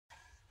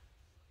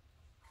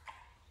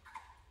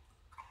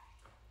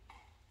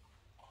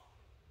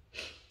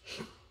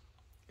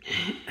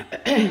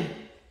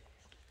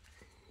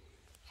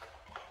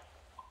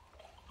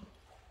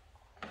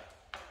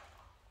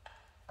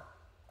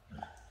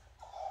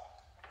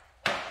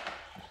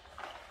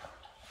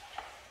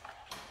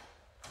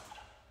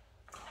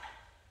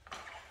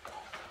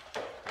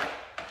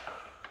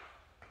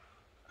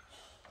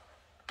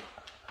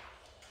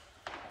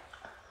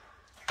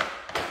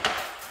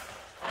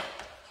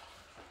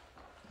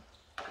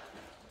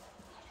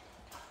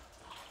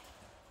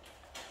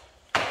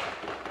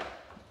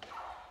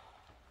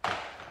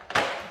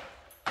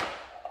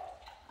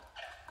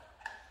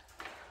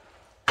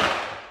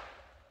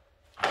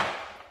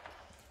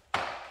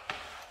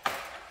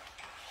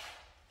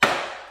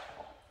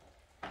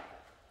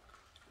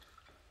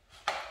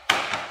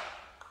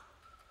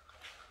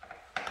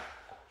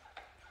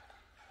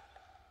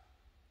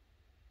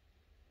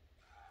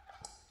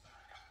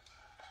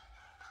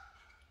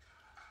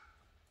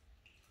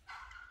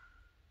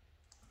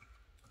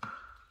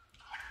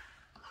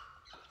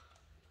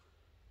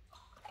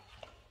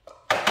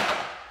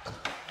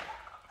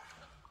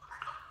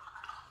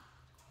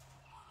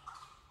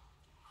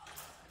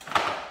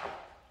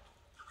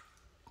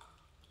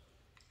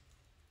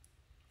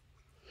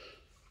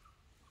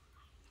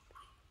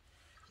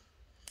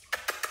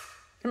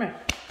Come here.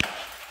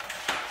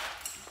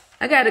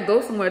 I gotta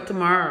go somewhere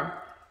tomorrow.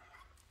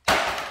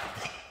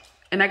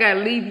 And I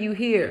gotta leave you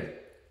here.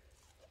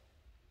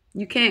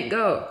 You can't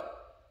go.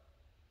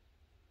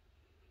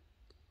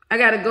 I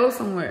gotta go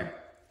somewhere.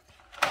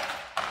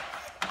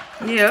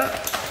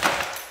 Yep.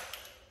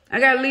 I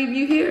gotta leave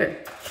you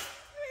here.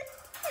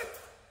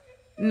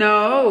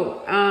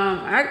 No,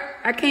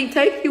 I can't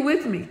take you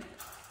with me.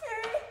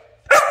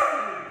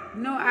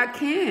 No, I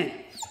can't.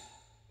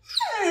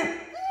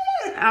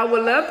 I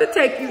would love to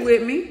take you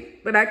with me,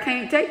 but I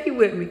can't take you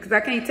with me because I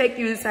can't take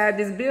you inside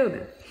this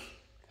building.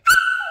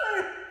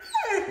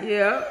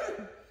 Yeah.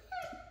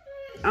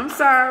 I'm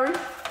sorry.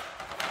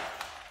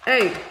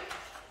 Hey.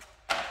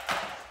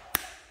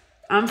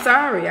 I'm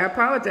sorry. I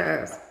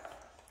apologize.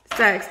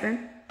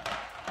 Saxton.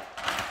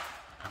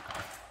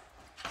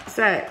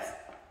 Sax.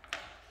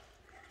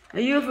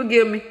 And you'll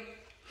forgive me.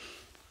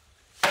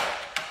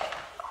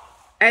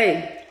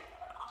 Hey.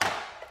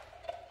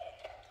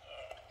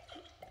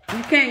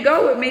 You can't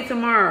go with me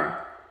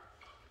tomorrow.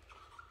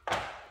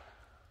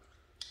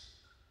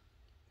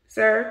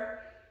 Sir.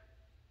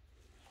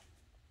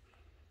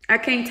 I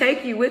can't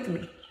take you with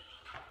me.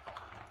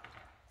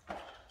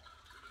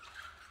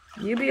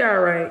 You'll be all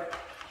right.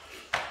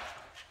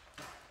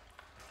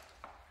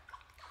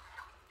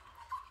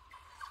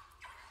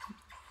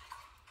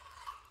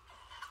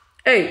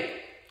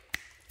 Hey.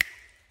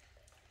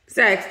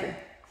 Saxton,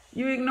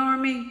 you ignore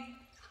me?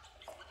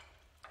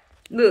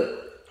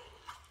 Look.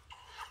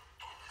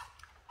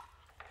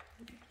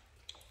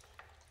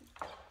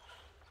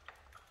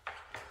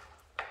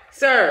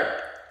 Sir.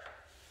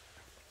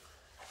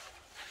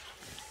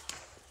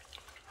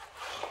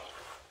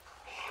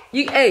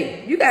 You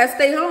gotta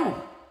stay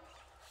home.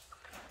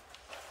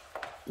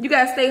 You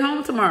gotta stay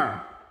home tomorrow.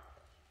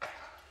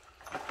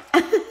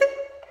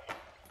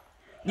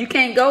 You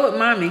can't go with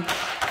mommy.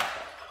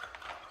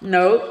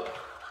 Nope.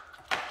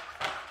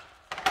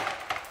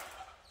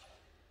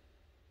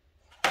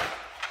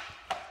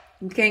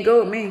 You can't go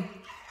with me.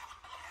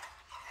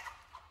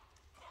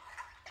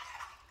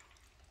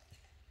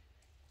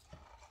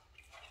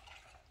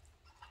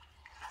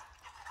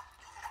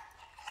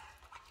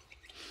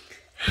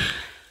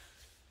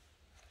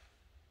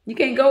 You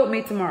can't go with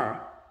me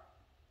tomorrow.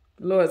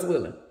 The Lord's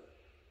willing.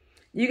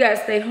 You gotta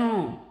stay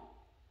home.